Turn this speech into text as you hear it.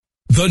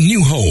The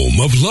new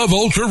home of Love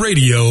Ultra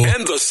Radio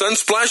and the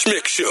Sunsplash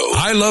Mix Show.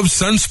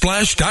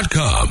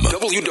 ilovesunsplash.com.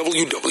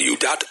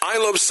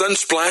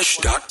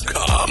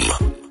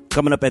 www.ilovesunsplash.com.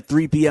 Coming up at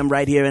 3 p.m.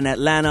 right here in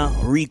Atlanta,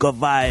 Rico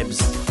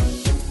Vibes.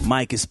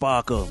 Mikey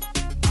Sparkle.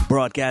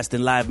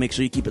 Broadcasting live. Make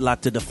sure you keep it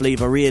locked to The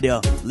Flavor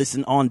Radio.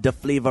 Listen on The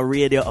Flavor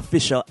Radio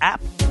official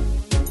app.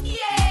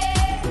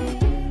 Yeah!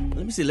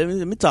 Let me see. Let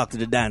me talk to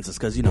the dancers,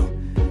 because, you know,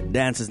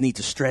 dancers need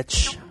to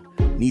stretch,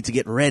 need to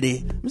get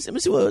ready. Let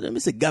me see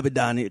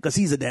Gabidon here, because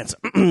he's a dancer.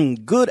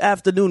 Good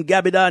afternoon,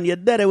 Gabidon. You're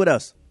there with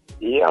us.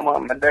 Yeah,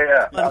 man, I'm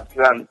there.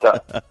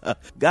 Atlanta.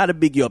 Gotta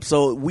big you up.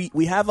 So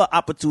we have an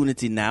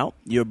opportunity now.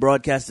 You're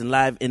broadcasting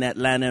live in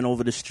Atlanta and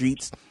over the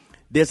streets.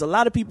 There's a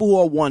lot of people who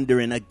are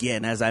wondering,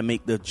 again, as I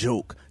make the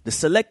joke, the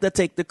selector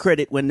take the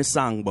credit when the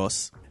song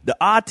bust. The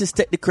artist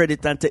take the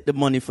credit and take the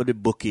money for the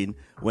booking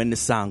when the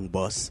song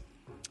bust.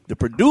 The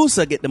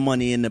producer get the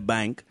money in the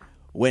bank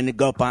when it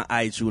go up on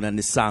iTunes and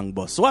the song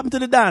bust. So what happened to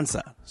the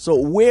dancer? So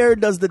where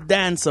does the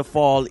dancer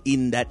fall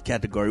in that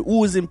category?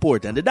 Who is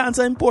important? The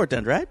dancer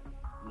important, right?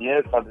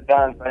 Yes, for the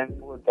dancer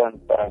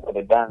important for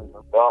the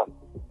dancer song.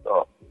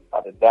 So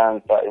for the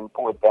dancer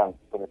important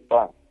for the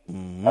song.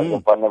 Mm-hmm. And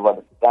if I never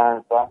the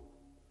dancer,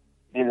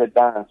 the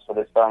dance for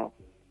the song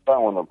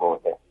will go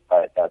there.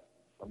 Like that.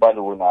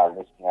 Nobody will not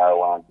listen or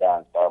want to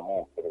dance or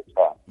move to the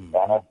song. Mm-hmm. You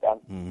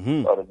understand?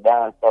 Mm-hmm. So the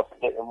dancer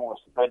get the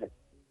most credit.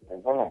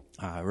 Isn't it?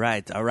 All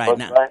right. But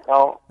Now, right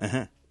now,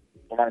 in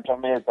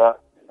Jamaica,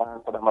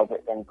 for them, I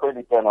get them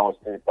credit and I was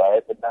saying,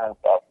 the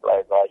dancer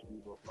flies like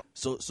eagle.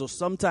 So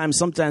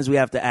sometimes we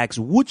have to ask,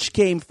 which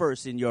came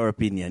first in your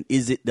opinion?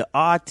 Is it the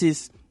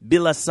artist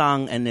build a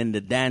song and then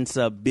the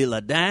dancer build a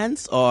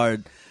dance, or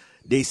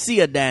they see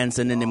a dance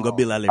and then them go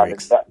build a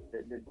lyrics? The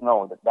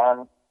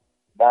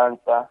dancer,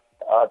 the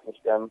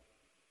artist, them,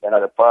 then at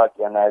the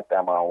party and night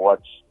time and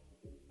watch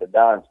the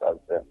dancers.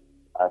 Them.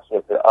 And so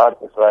if the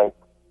artist like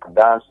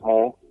dance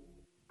move,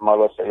 I'm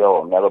going to say,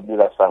 yo, I'm going to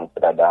build a song for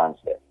the dance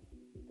there.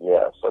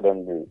 Yeah, so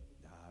then do.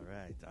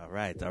 All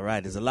right.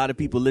 There's a lot of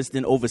people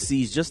listening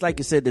overseas. Just like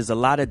you said, there's a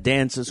lot of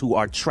dancers who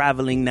are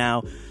traveling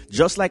now.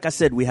 Just like I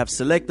said, we have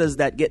selectors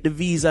that get the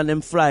visa and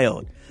them fly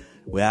out.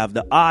 We have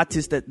the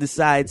artists that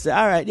decide, say,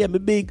 all right, yeah, me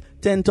big,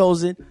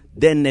 10,000,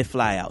 then they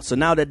fly out. So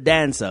now the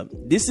dancer,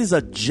 this is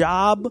a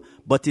job,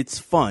 but it's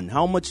fun.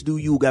 How much do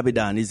you,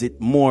 Gabidon? Is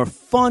it more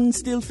fun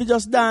still for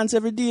just dance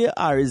every day,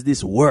 or is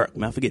this work?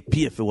 Man, I forget,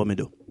 pay for what me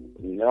do.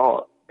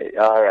 No,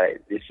 all right,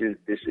 this is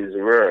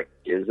work,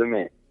 isn't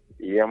it?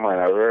 Yeah, man,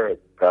 I work,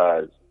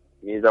 because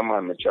me as a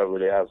man, I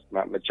travel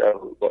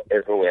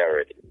everywhere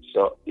already.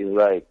 So it's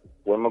like,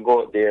 when I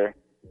go out there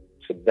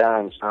to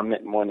dance and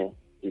make money,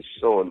 it's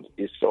so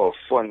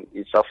fun.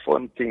 It's a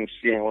fun thing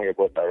seeing when you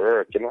go to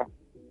work, you know,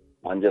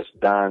 and just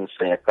dance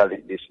and you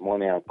collect this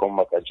money and come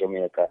back to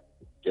Jamaica.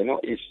 You know,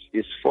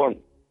 it's fun.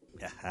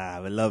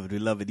 We love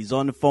it. He's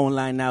on the phone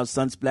line now,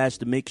 Sunsplash,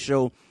 the Mix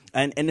Show.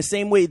 And the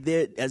same way,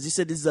 there, as you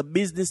said, this is a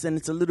business and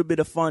it's a little bit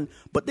of fun,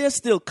 but there's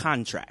still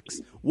contracts.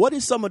 What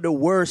is some of the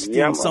worst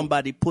things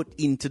somebody put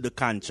into the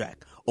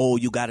contract? Oh,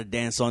 you got to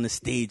dance on the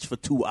stage for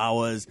 2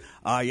 hours,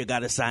 or you got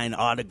to sign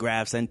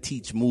autographs and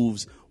teach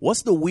moves.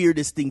 What's the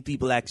weirdest thing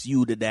people ask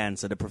you, the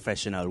dancer, the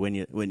professional, when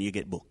you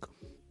get booked?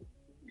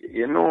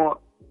 You know,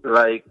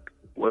 like,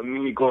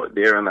 when we go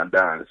there and I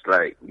dance,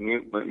 like, me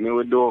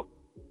would do,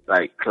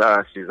 like,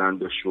 classes and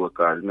do show,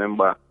 because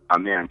remember,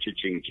 I'm here and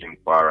Ching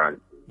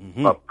Paran.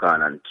 Mm-hmm.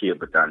 Popcorn and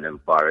Cape and them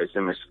for it.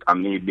 And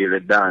me build a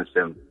dance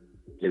them.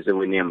 Is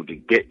we name the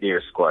Get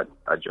There Squad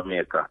at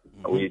Jamaica.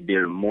 Mm-hmm. We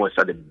build most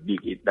of the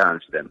big hit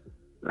dance them.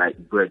 Like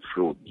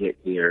Breadfruit,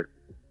 Get There.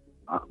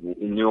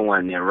 New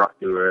one named Rock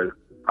the World.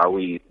 And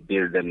we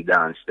build them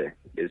dance there.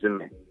 Isn't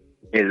me?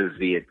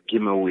 Elevate,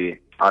 Give Me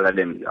Away. All of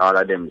them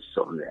is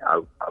something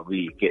there.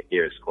 We Get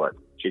There Squad.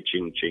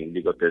 Ching,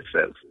 dig up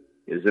yourself.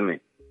 Isn't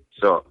me?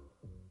 So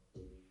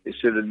you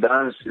see the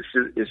dance,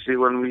 you see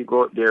when we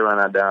go out there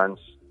and I dance,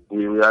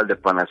 we all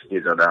depend on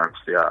stage and dance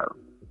for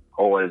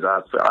always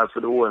for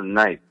the whole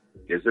night,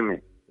 you see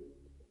me?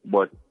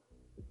 But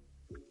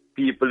from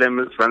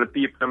the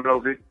people them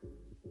love it,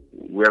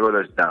 we are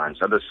going to dance.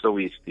 That's so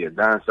we stay.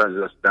 Dancers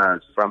just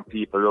dance. From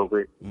people love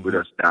it, we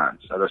just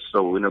dance. That's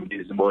so we're not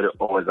busy about the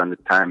hours and the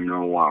time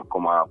no one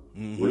come up.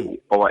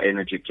 Our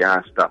energy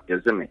can't stop, you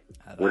see me?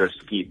 We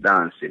just keep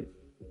dancing,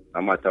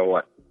 no matter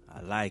what. I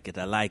like it.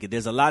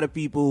 There's a lot of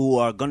people who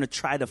are going to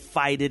try to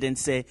fight it and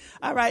say,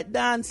 all right,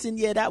 dancing,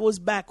 yeah, that was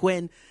back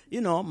when,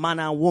 man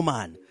and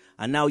woman.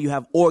 And now you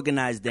have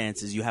organized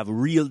dances. You have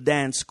real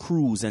dance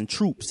crews and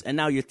troops. And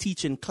now you're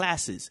teaching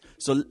classes.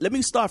 So let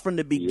me start from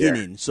the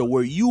beginning. Yeah. So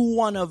were you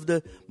one of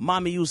the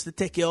mommy used to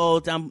take you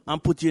out and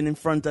put you in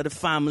front of the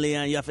family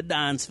and you have to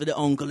dance for the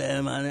uncle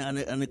them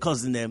and the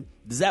cousin them?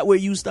 Is that where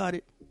you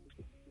started?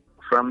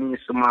 From me,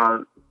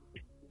 small,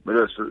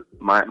 because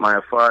my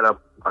father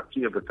a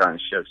Capleton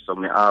chef, so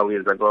me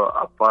always go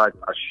a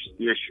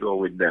stage show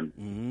with them.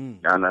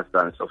 Mm-hmm. You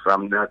understand? So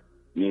from that,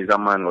 me is a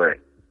man where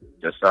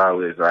just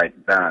always like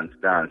dance.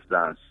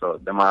 So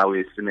them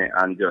always see me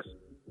and just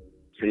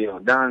say, yo,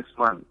 dance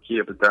man,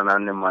 Capleton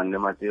and them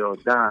say, yo,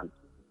 dance.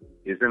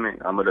 You see me?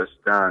 I'm gonna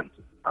stand.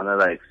 And I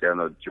like say I'm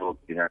not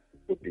joking and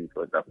putting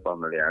for the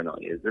family, I know,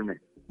 you see me?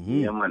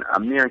 Mm. Yeah, man.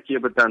 And me and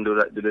Capleton do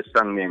the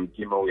song named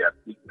Give Me Away, a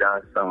big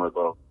dance song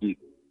about big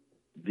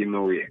Give Me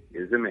Away,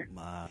 you see me?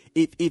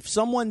 If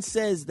someone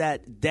says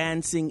that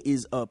dancing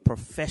is a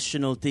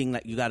professional thing,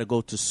 like you got to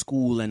go to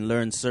school and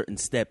learn certain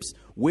steps,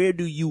 where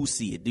do you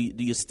see it? Do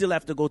you still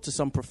have to go to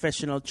some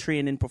professional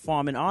training,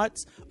 performing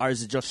arts, or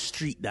is it just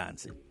street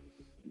dancing?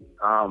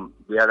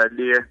 The other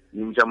day,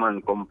 Ninja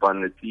Man come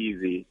on the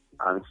TV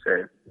and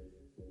say,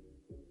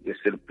 you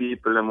see the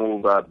people that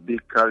move a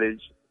big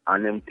college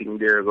and them think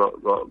they're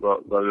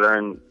go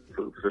learn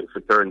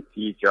to turn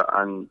teacher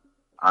and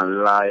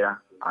liar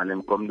and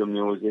them come to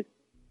music.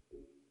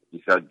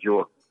 It's a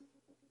joke.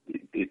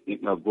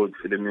 It's not good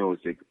for the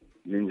music.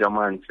 Ninja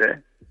Man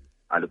say,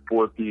 and the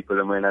poor people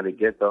that in the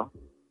ghetto,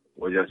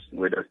 we just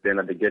staying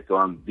at the ghetto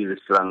and build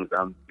songs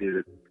and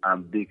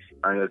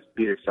just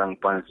build song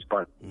pan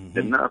spot.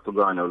 They're not to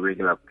go on a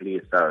regular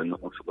place or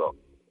nothing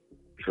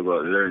to go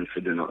learn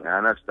to do nothing. I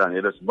understand.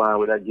 You just born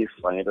with a gift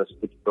and you just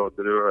put it out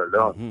to the world.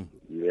 Mm-hmm.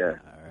 Yeah.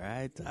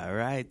 All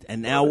right.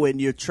 And now when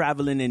you're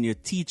traveling and you're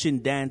teaching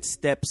dance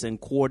steps and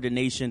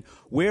coordination,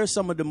 where are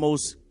some of the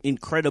most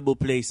incredible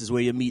places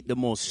where you meet the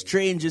most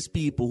strangest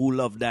people who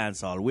love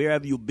dancehall? Where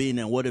have you been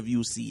and what have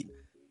you seen?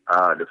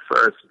 The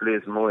first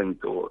place I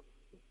went to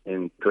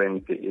it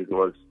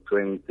was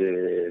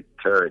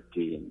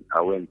 2013.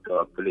 I went to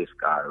a place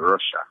called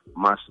Russia,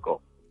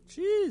 Moscow.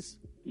 Jeez.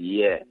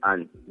 Yeah,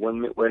 and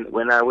when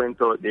I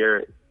went out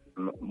there,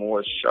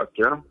 more shocked,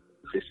 you know,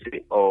 to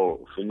see,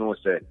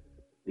 say,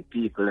 the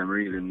people that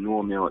really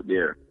know me out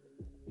there.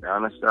 I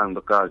understand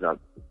because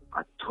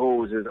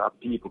thousands of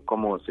people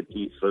come out to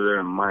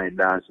learn my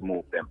dance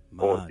move them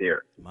out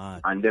there.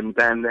 And them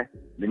time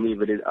they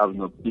never did have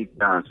no big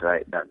dance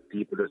like that.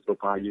 People just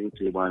look on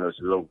YouTube and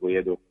just love what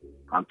you do.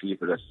 And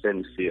people just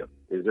send fear.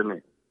 You see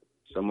me?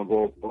 So I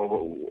go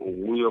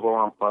way over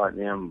one part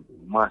named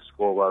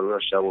Moscow over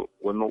Russia.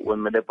 When I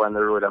up on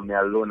the road, I'm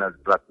alone as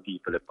black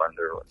people up on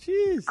the road.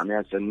 Jeez. And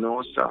I said,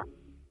 no, sir.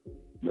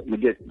 We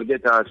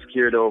get all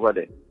scared over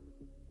there.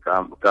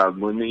 Because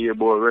when you hear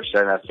about Russia,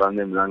 and I saw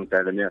them long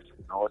time, and I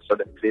said, no, so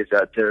the place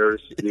are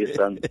terrorist place,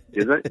 and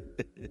isn't it?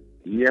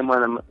 Yeah,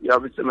 man,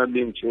 obviously I've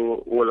been through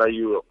all of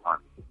Europe, man.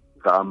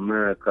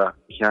 America,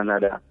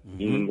 Canada,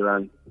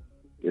 England,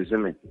 you see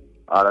me?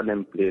 All of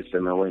them places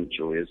I went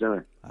through, you see me?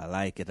 I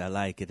like it.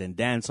 And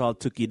dancehall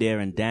took you there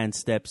and dance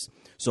steps.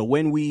 So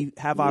when we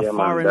have our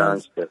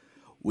foreigners,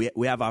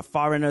 we have our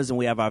foreigners and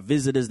we have our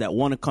visitors that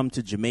want to come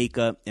to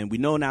Jamaica, and we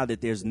know now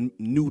that there's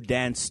new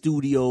dance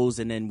studios,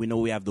 and then we know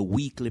we have the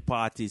weekly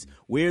parties.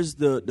 Where's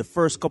the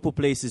first couple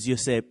places you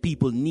said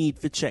people need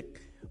to check?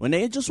 When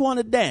they just want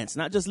to dance,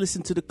 not just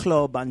listen to the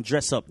club and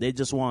dress up. They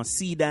just want to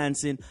see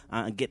dancing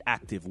and get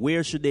active.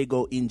 Where should they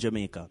go in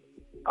Jamaica?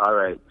 All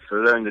right. To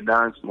learn the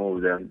dance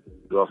move, then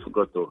you have to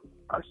go to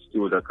a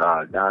studio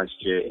called Dance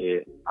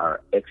JA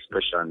or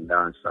Expression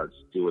Dancehall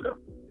Studio.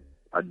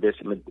 I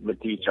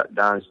teach at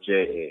Dance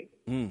JA.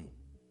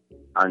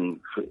 And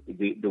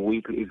the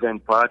weekly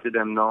event party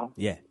them now,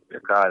 yeah, they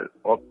call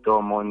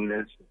Uptown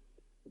Mondays,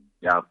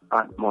 you have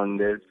Hot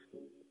Mondays,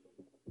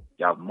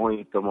 you have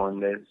Mojito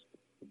Mondays,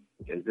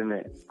 isn't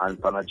it?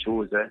 And on a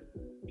Tuesday,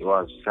 you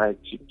have Side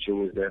Chick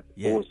Tuesday,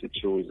 Pussy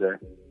Tuesday,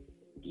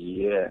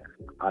 yeah,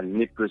 and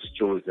Nipples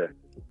Tuesday.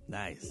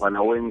 Nice. On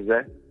a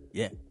Wednesday,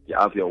 yeah, you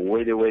have your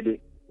Weddy,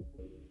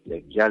 your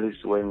Gallus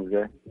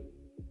Wednesday,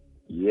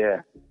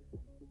 yeah.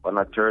 On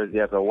a Thursday,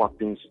 you have a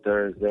Whoppings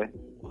Thursday.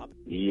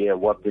 Yeah,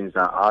 Whoppings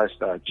and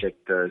All-Star Check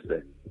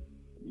Thursday.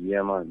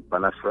 Yeah, man.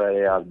 On a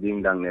Friday, I have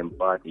Ding Dong them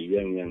party,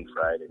 Yang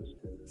Fridays.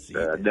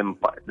 Them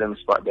spot,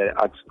 they're the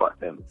hot spot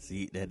them.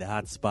 See, they're the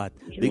hot spot.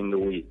 During the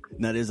week.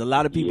 Now, there's a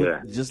lot of people,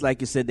 just like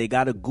you said, they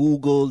got to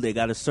Google, they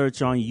got to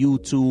search on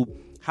YouTube.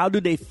 How do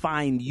they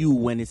find you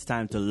when it's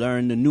time to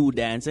learn the new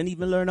dance and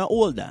even learn an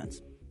old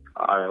dance?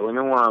 All right, when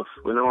you want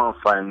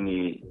to find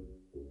me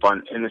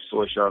on any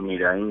social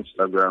media,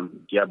 Instagram,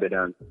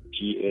 Gabbidon,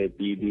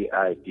 Gabbidon,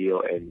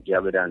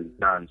 Gabbidon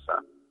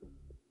Dancer.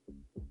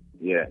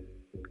 Yeah.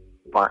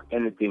 On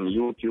anything,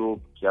 YouTube,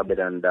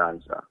 Gabbidon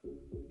Dancer.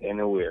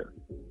 Anywhere,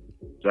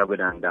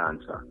 Gabbidon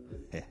Dancer.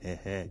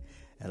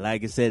 And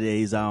like I said,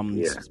 he's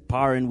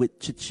sparring with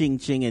Cha-Ching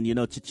Ching, and you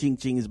know Cha-Ching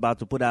Ching is about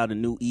to put out a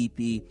new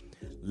EP,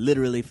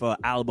 literally for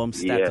album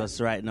status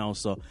right now.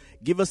 So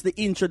give us the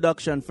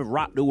introduction for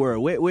Rock the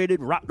World. Where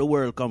did Rock the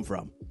World come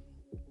from?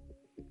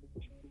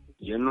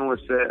 You know,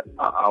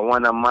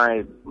 one of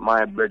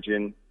my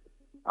brethren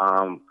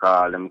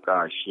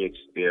called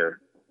Shakespeare.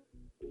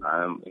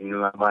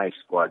 In my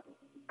squad,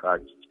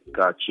 cause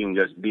Ching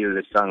just build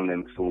the song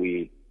them for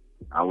we,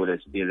 and we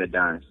just build the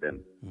dance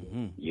them.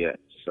 Yeah.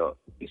 So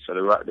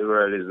the Rock the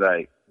World is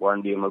like,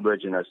 one day my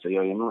brethren I say,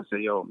 yo, you know,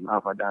 I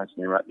have a dance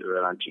in Rock the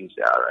World, and Ching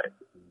say, all right.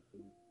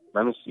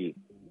 Let me see.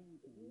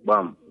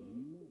 Bam.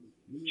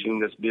 Ching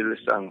just build the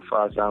song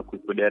fast and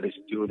quick with the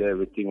studio,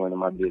 everything when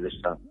I build the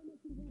song.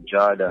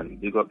 Jordan,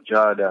 big up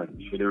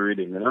Jordan for the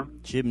reading, you know?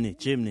 Chimney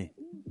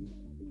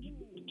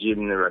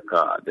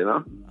record, you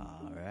know?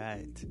 All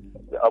right.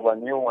 We have a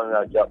new one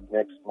that drops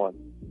next month.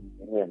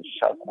 Named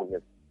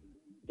Shockwave.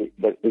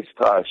 It's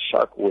called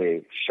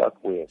Shockwave.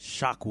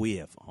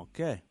 Shockwave.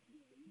 Okay.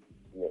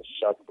 Yeah,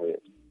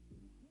 Shockwave.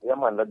 Yeah,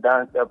 man, the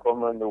dance are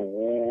coming the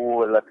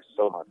whole of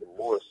summer.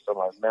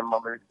 Remember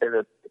me tell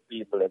the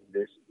people like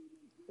this.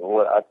 The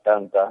whole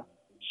Atlanta,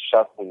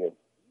 Shockwave.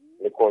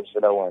 They call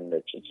for that one,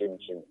 the Ching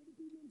Ching.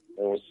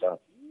 No song.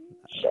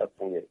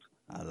 Shockwave.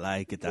 I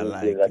like it.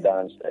 The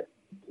dance there.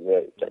 Yeah,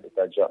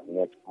 it'll drop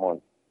next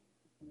month.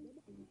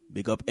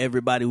 Big up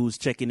everybody who's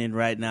checking in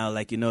right now.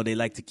 Like, they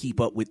like to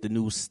keep up with the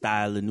new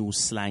style, the new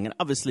slang, and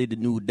obviously the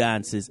new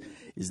dances.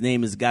 His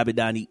name is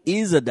Gabby-Don. He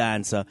is a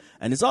dancer,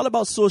 and it's all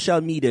about social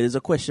media. There's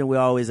a question we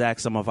always ask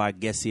some of our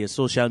guests here.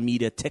 Social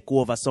media take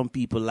over some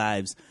people's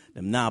lives.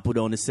 Them now put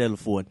on the cell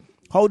phone.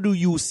 How do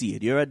you see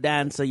it? You're a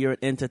dancer, you're an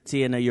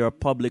entertainer, you're a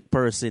public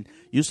person.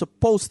 You're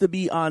supposed to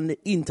be on the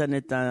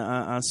internet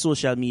and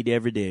social media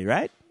every day,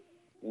 right?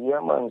 Yeah,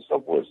 man,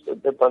 supposed to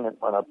depend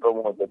on a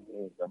promote the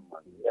things, man.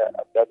 Yeah,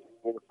 that's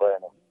good for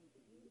him.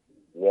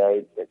 Yeah,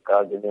 it's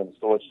because it's in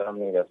social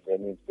media, so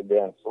it needs to be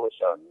on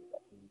social media.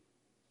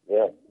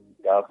 Yeah,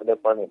 you have to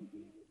depend on it.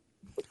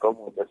 To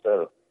promote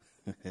yourself.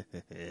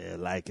 I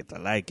like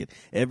it.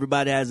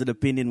 Everybody has an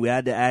opinion. We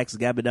had to ask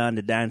Gabby-Don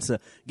the dancer.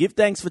 Give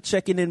thanks for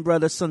checking in,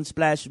 brother.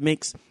 Sunsplash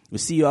Mix. We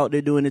see you out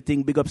there doing the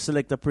thing. Big up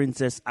Selector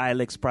Princess,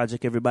 Ilex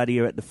Project, everybody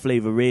here at the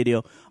Flavor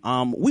Radio.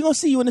 We're going to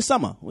see you in the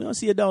summer. We're going to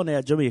see you down there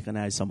at Jamaica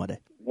now summer day.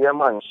 Yeah,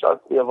 man.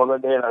 Shockwave over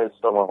there in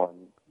summer,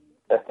 man.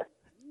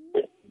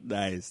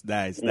 Nice.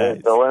 Yeah,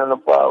 so when the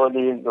power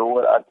is the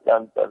whole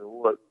Atlanta,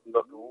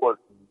 the whole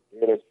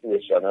radio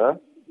station, huh?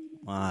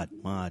 Mad.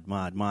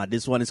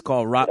 This one is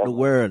called Rock the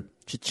World.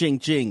 Ching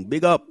Ching.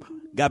 Big up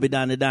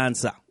Gabby-Don the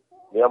dancer.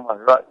 Yeah, man.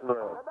 Rock the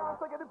World.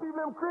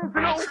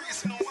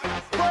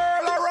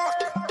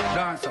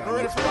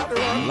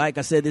 Like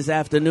I said this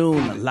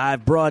afternoon,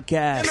 live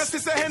broadcast. This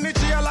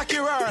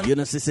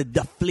is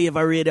the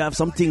Flavor Radio. I have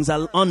some things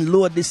I'll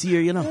unload this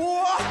year,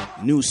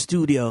 New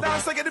studio.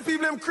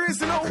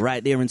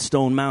 Right there in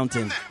Stone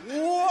Mountain.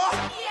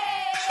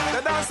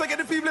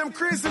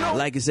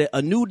 Like I said,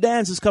 a new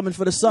dance is coming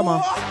for the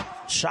summer.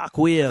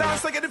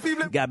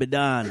 Shockwave.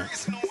 Gabby-Don.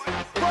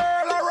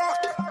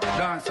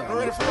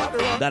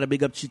 Gotta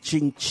big up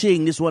Ching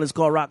Ching. This one is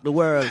called Rock the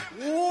World.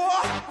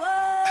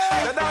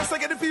 The dance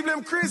get the people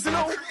them crazy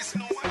now. World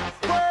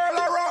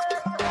of rock.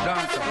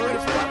 Dance.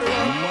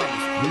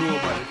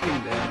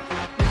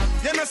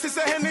 You know,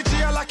 sister energy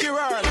I like your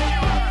world.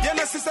 You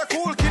know, sister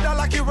cool kid I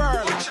like your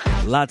world.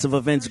 Lots of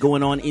events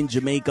going on in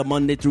Jamaica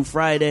Monday through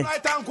Friday.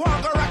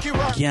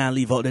 Can't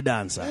leave out the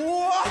dancer.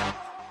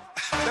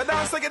 The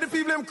dancer get the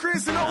people them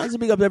crazy now. Let's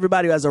big up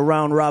everybody who has a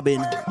round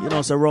robin.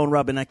 It's a round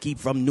robin I keep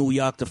from New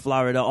York to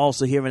Florida.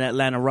 Also here in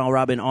Atlanta, round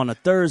robin on a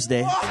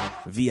Thursday.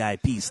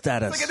 VIP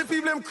status. Get the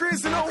people them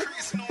crazy now.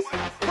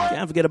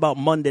 Can't forget about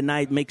Monday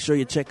night. Make sure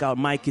you check out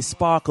Mikey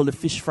Sparkle, the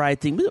fish fry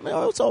thing.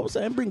 Also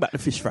saying bring back the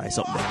fish fry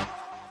something.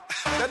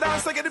 The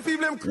dancer get the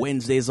people them crazy.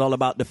 Wednesday is all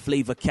about the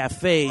Flavor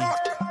Cafe.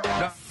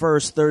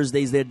 First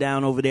Thursdays they're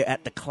down over there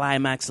at the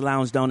Climax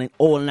Lounge down in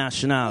Old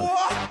National,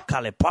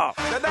 Cali Park.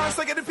 The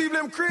dancer get the people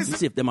them crazy.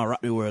 Let's see if them are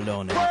rock the world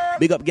down there.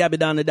 Big up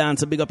Gabby-Don the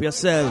dancer. Big up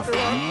yourself. You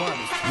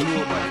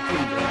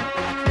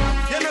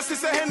know,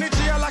 sister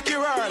energy I like your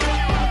world.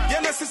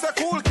 You know, sister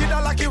cool kid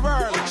I like your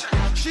world.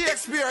 She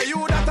experience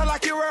you that I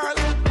like your world.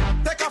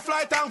 Take a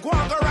flight and go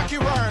and go rock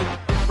your world.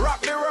 Rock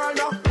the world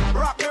now.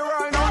 Rock the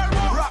world now.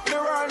 Rock the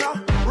world now.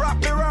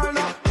 Rock the world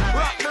now.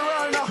 Rock the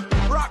world now.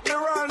 Rock the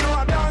world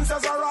now.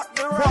 Dancers are rock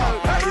the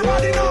world.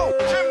 Everybody know.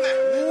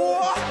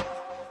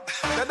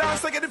 The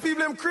dancer get the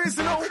people them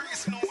crazy now. World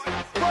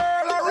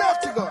of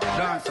rock to go.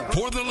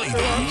 For the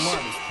ladies,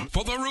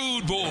 for the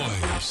rude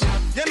boys.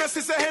 You know,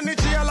 sister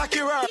energy I like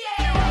your world.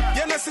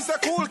 You know, sister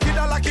cool kid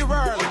I like your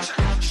world.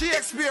 She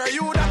experience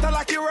you that I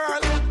like your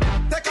world.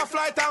 Take a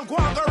flight and go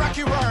and go rock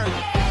your world.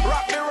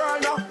 Rock the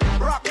world now.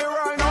 Rock the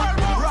world now.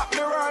 Rock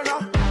the world now.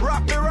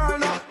 Rock the world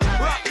now.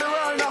 Rock the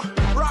world now.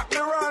 Rock the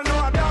world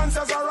now.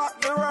 Dancers are rock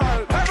the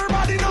world.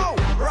 Everybody know.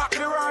 Rock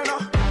the world now.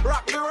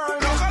 Rock the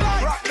world now.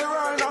 Rock the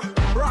world now.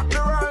 Rock the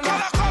world now.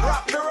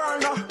 Rock the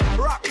world now.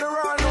 Rock the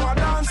world now.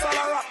 Dancers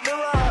are rock the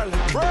world.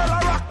 World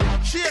of rock.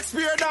 She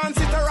experience dance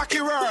it a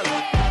rocky world.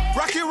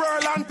 Rocky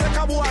world and take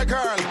a boy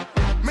girl.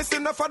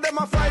 Missing enough of them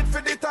a fight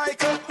for the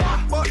title.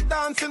 But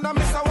dancing a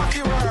miss a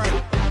wacky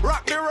world.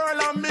 Rock the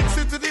world and mix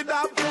it to the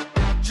dab.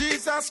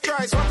 Jesus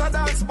Christ, what a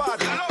dance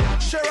bad.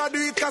 Share do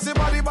it cause your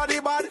body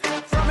bad.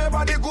 From your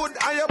body good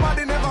and your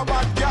body never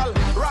bad, girl.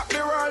 Rock the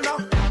world now.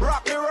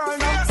 Rock the world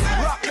now.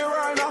 Rock the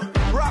world now.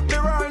 Rock the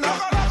world now.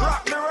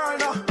 Rock the world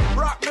now.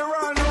 Rock the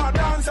world now.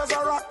 Dancers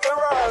are rock the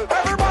world.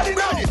 Everybody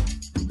know.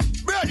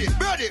 Ready.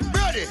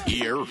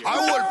 Here. I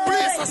will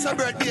place us a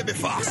bread baby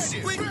fast.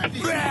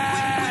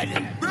 Bread.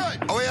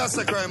 Oh, yes,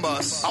 a crime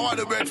boss. I want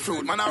the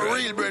breadfruit, man. A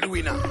real bread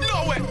winner.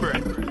 No wet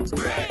bread.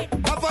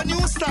 Have a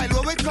new style,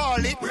 what we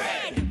call it.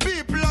 Bread.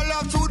 People are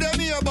love to them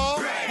here about.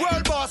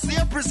 World boss, the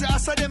empress,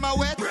 answer them a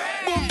wet.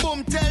 Boom,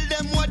 boom, tell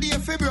them what they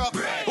fi broke.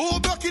 Who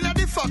broke in at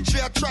the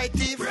factory, I try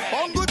thief.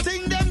 On good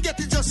thing, them get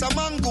it just a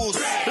mongoose.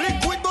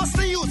 Liquid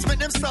youths, make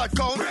them start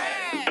count.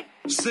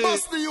 See,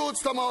 bust the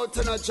youths come out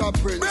in a job,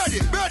 Prince. Ready.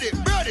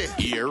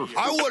 Here.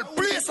 I will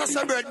place us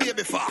a bread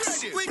baby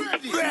fast.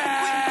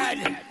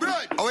 Bread.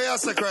 Oh,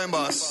 yes, a crime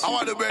boss. I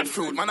want the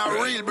breadfruit, man, a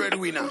real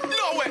breadwinner.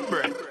 No wet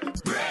bread.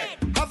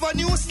 Have a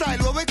new style,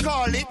 what we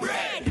call it.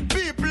 Bread.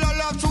 People are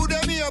love to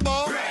them here,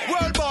 about.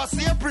 World boss,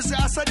 the empress,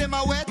 I saw them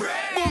a wet.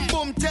 Boom,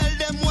 boom, tell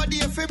them what they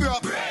feel, bro.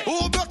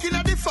 Who broke in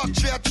at the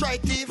factory, I try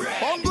thief.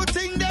 One good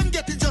thing, them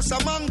get it just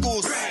a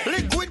mangoes.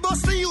 Liquid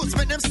bust the youths,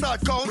 make them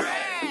start count.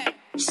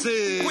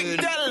 See, we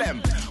tell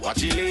them,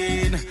 watch it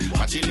lean.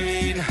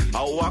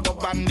 I walk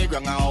up on the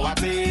ground, I watch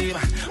him.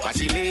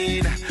 Watch it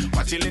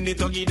lean, the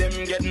tuggy,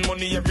 them getting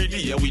money every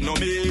day, we no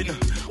mean.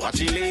 Watch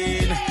it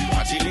lean.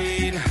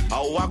 I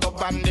walk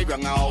up on the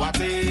ground, I watch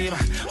him.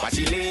 Watch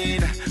it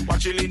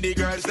lean, the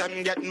girls,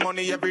 them getting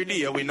money every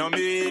day, we no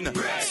mean.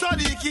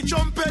 Sadiki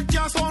trumpet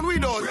can't sound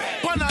without.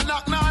 Pan a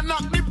knock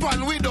the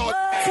pan without.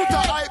 Foot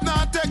a hype,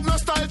 nah take no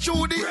style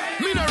chudi.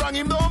 Me no wrong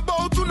him, don't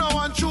bow to no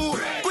one chew.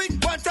 Quick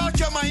point out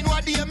your mind,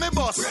 what the me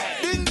boss.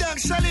 Ding dong,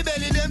 shelly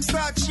belly, them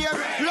start share.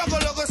 Logo,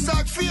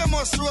 start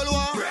famous, roll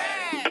one.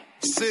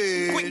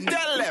 See, we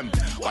tell them,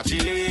 watch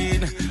it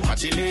lean.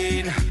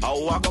 I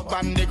walk up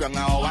on the ground,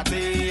 I watch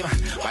him.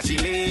 Watch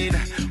it lean,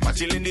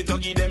 the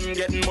tuggy, them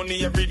getting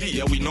money every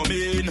day, we no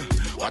mean.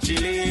 Watch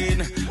it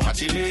lean.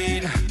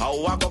 I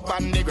walk up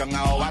on the ground,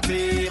 I watch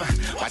him.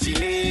 Watch it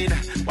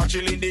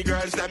lean, the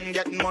girls, them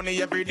getting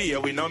money every day,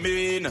 we no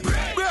mean.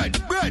 Bread.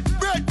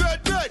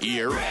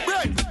 Here.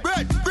 Bread.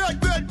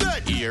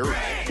 Here.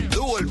 The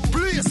whole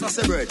place, I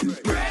say bread.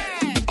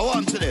 I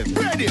want to them.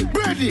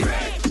 Bready.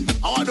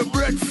 I want the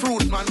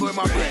breadfruit, man, with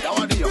my bread. I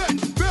want the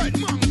bread.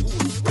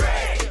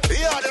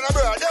 Yeah, then a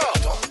bread.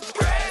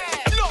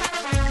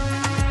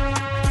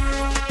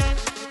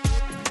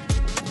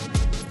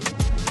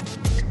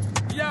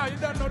 Yeah, you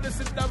don't know this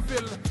is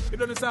Daville. You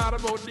don't know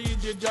about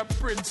DJ Jab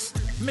Prince.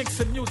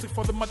 Mixing music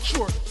for the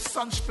mature.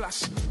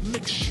 Sunsplash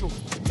Mix Show.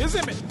 You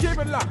see me? Give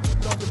it lock.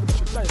 Don't give it a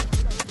shit.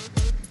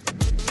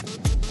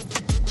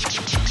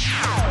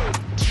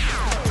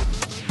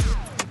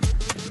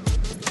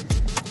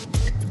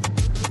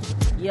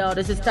 Yo,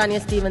 this is Tanya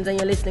Stevens and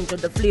you're listening to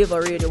The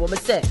Flavor Radio. What me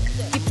say?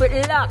 Keep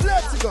it locked.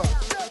 Let's go.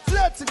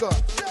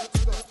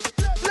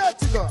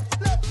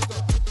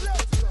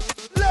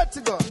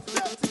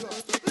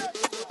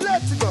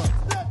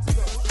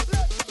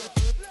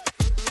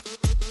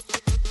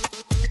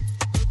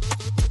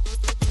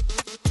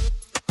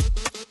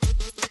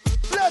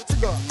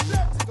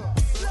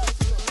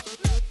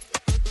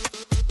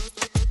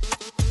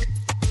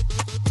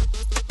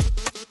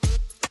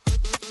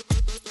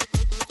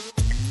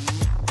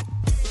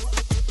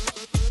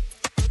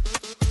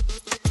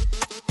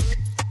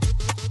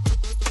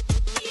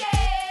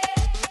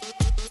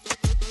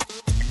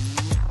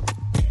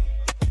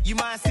 You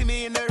might see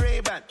me in the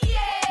Ray-Ban. Yeah.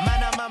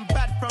 Man, I'm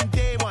bad from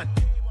day one.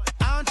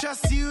 I don't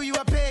trust you, you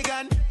a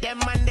pagan. Them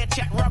man, they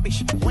chat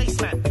rubbish.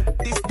 Waste man.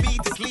 This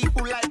beat is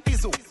lethal like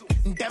Bizzle.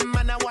 Them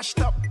man, I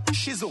washed up.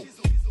 Shizzle.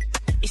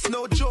 It's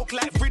no joke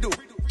like Riddle.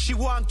 She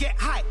won't get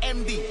high,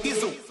 MD,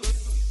 Dizzle.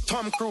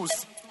 Tom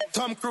Cruise.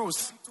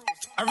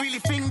 I really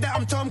think that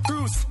I'm Tom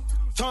Cruise.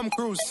 Tom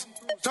Cruise.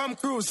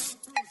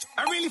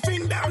 I really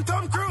think that I'm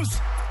Tom Cruise.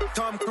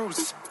 Tom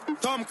Cruise.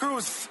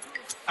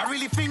 I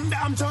really think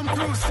that I'm Tom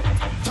Cruise.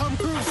 Tom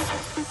Cruise.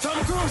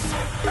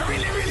 I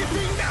really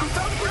think that I'm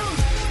Tom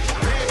Cruise.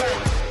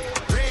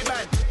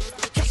 Ray-Ban.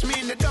 Catch me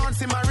in the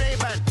dance in my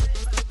Ray-Ban.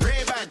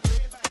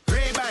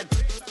 Ray-Ban.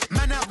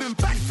 Man, I've been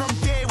back from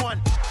day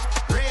one.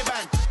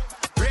 Ray-Ban.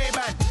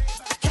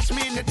 Catch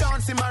me in the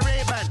dance in my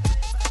Ray-Ban.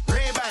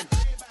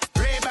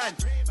 Ray-Ban.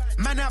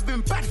 Man, I've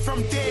been back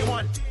from day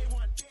one.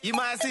 You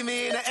might see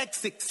me in an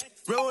X6.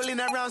 Rolling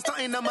around,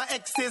 starting on my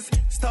exes.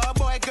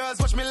 Starboy girls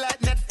watch me like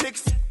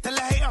Netflix. Tell a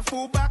hater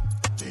fall back.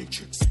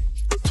 Matrix.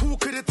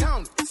 Talk of the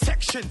town,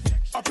 section.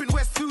 Up in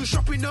West 2,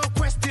 shopping, no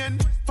question.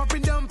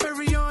 Popping down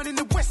Perignon in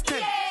the West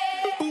End.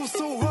 Ooh,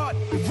 so hard,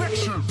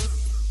 erection.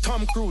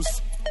 Tom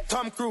Cruise.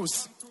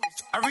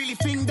 I really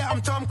think that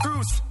I'm Tom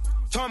Cruise.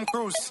 Tom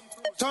Cruise.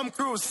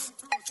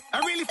 I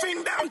really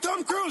think that I'm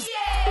Tom Cruise.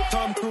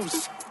 Tom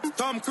Cruise.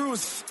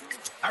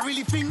 I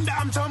really think that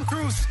I'm Tom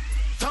Cruise.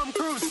 Tom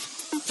Cruise.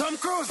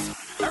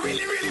 I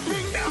really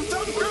think that I'm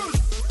Tom Cruise.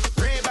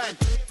 Ray-Ban.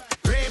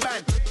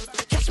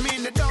 Catch me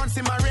in the dance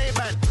in my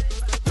Ray-Ban.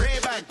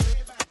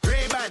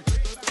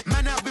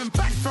 Man, I've been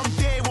back from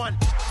day one.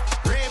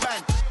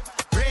 Ray-Ban.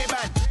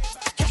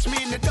 Catch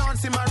me in the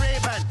dance in my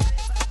Ray-Ban.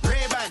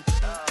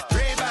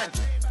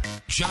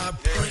 Job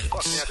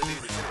Prince.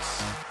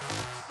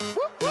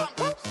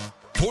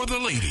 For the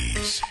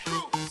ladies.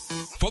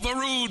 For the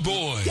rude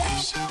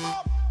boys.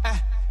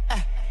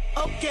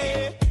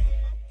 Okay.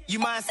 You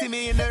might see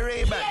me in the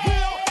Ray-Ban.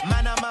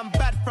 Man, I'm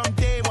bad from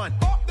day one.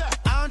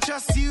 I don't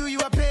trust you, you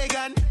a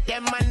pagan.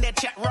 Them man, they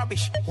chat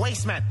rubbish.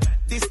 Waste man.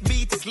 This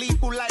beat is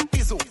lethal like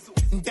Bizzle.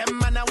 Them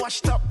man, I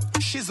washed up.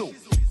 Shizzle.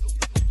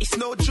 It's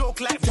no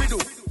joke like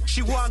Riddle.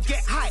 She won't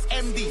get high,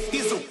 MD,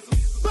 Dizzle.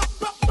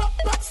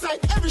 Backside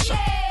every shot.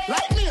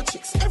 Like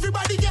Matrix,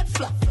 everybody get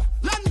flat.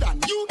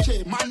 London,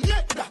 UK, man,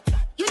 net that.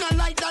 You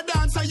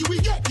are you we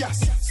get yes.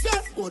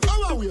 Step out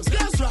our wheels,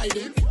 gas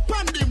riding.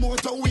 Pandy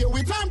motorway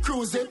with time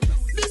cruising.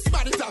 This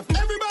body tough,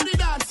 everybody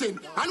dancing.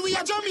 And we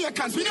are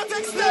Jamaicans, we don't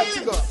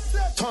explain.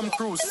 Tom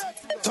Cruise,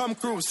 Tom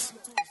Cruise.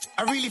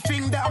 I really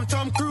think that I'm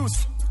Tom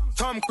Cruise.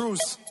 Tom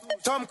Cruise,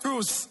 Tom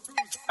Cruise.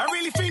 I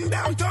really think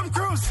that I'm Tom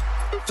Cruise.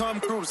 Tom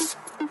Cruise,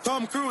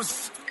 Tom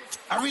Cruise.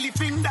 I really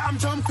think that I'm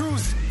Tom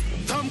Cruise.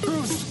 Tom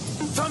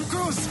Cruise, Tom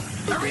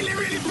Cruise. I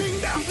really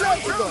think that I'm Tom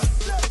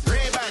Cruise.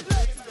 Ray-Ban,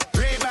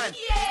 Ray-Ban.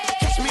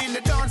 Catch me in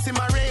the dance in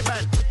my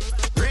Ray-Ban.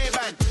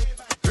 Ray-Ban,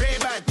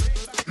 Ray-Ban.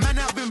 Man,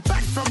 I've been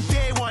back from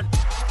day one.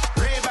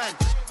 Ray-Ban,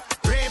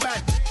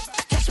 Ray-Ban.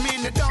 Catch me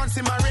in the dance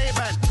in my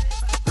Ray-Ban.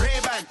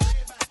 Ray-Ban,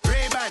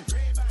 Ray-Ban.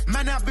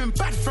 Man, I've been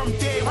back from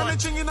day one. And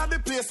the chinging at the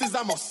place is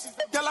a must.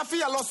 Girl, I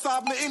feel lost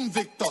have me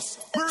Invictus.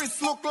 My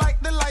wrist look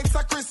like the lights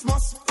of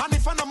Christmas. And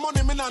if I no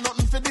money, me not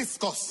nothing for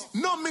discuss.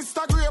 No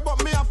Mr. Grey,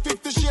 but me have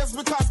 50 shares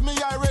because me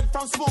I read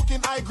from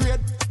smoking high grade.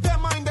 They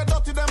mind the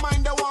dirty, they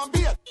mind the one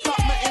beat. Got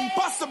me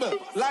impossible,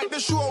 like the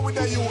show with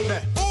the youth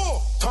there.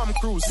 Oh, Tom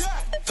Cruise,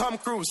 Tom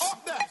Cruise.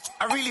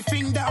 I really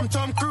think that I'm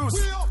Tom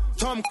Cruise.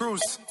 Tom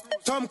Cruise,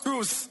 Tom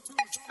Cruise.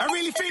 I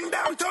really think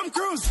that I'm Tom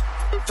Cruise.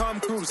 Tom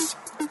Cruise,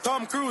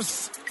 Tom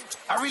Cruise.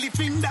 I really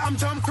think that I'm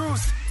Tom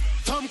Cruise.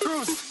 Tom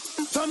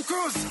Cruise, Tom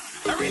Cruise.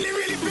 I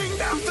really think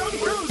that I'm Tom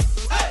Cruise.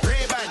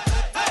 Ray-Ban,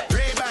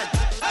 Ray-Ban.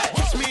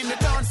 Catch me in the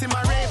dance in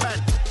my Ray-Ban.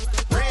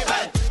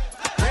 Ray-Ban,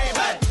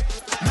 Ray-Ban.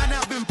 Man,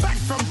 I've been back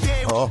from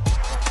day one.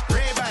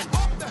 Ray-Ban,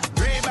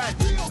 Ray-Ban.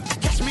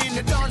 Catch me in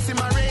the dance in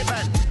my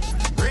Ray-Ban.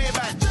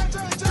 Ray-Ban,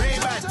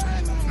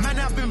 Ray-Ban. Man,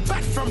 I've been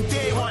back from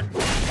day one.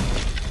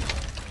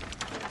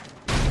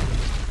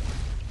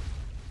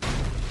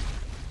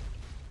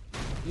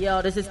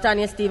 Yo, this is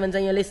Tanya Stevens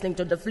and you're listening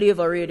to The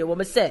Flavor Radio. What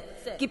me say?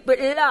 Keep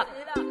it locked.